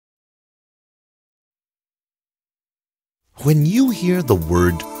When you hear the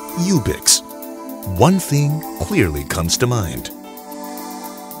word U-Bix, one thing clearly comes to mind.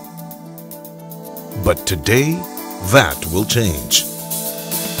 But today, that will change.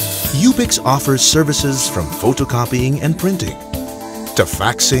 U-Bix offers services from photocopying and printing to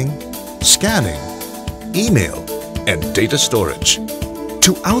faxing, scanning, email, and data storage,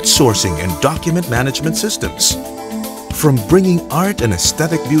 to outsourcing and document management systems. From bringing art and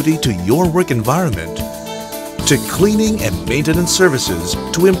aesthetic beauty to your work environment, to cleaning and maintenance services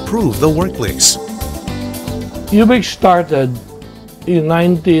to improve the workplace. U-Bix started in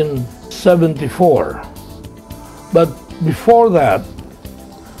 1974, but before that,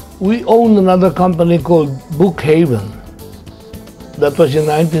 we owned another company called Bookhaven. That was in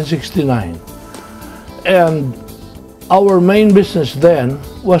 1969. And our main business then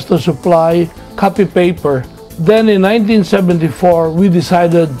was to supply copy paper. Then in 1974, we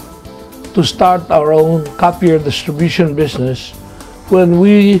decided to start our own copier distribution business when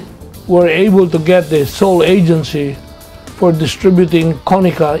we were able to get the sole agency for distributing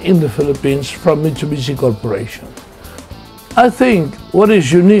Konica in the Philippines from U-Bix Corporation. I think what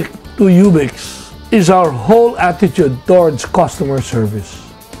is unique to U-Bix is our whole attitude towards customer service.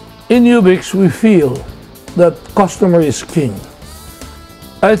 In U-Bix, we feel that customer is king.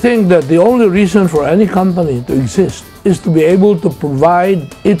 I think that the only reason for any company to exist is to be able to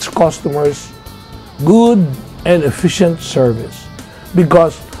provide its customers good and efficient service.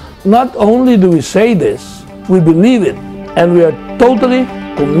 Because not only do we say this, we believe it, and we are totally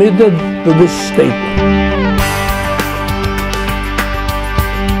committed to this statement.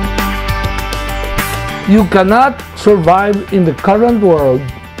 You cannot survive in the current world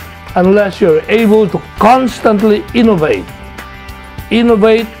unless you're able to constantly innovate.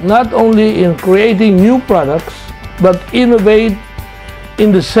 Innovate not only in creating new products, but innovate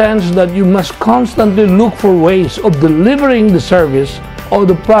in the sense that you must constantly look for ways of delivering the service or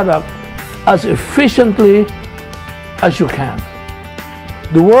the product as efficiently as you can.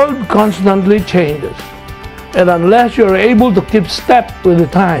 The world constantly changes, and unless you're able to keep step with the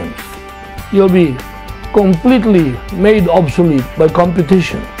times, you'll be completely made obsolete by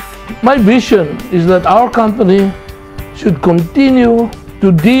competition. My vision is that our company should continue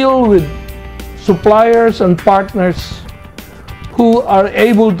to deal with suppliers and partners who are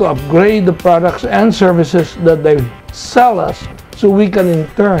able to upgrade the products and services that they sell us, so we can in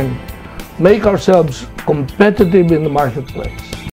turn make ourselves competitive in the marketplace.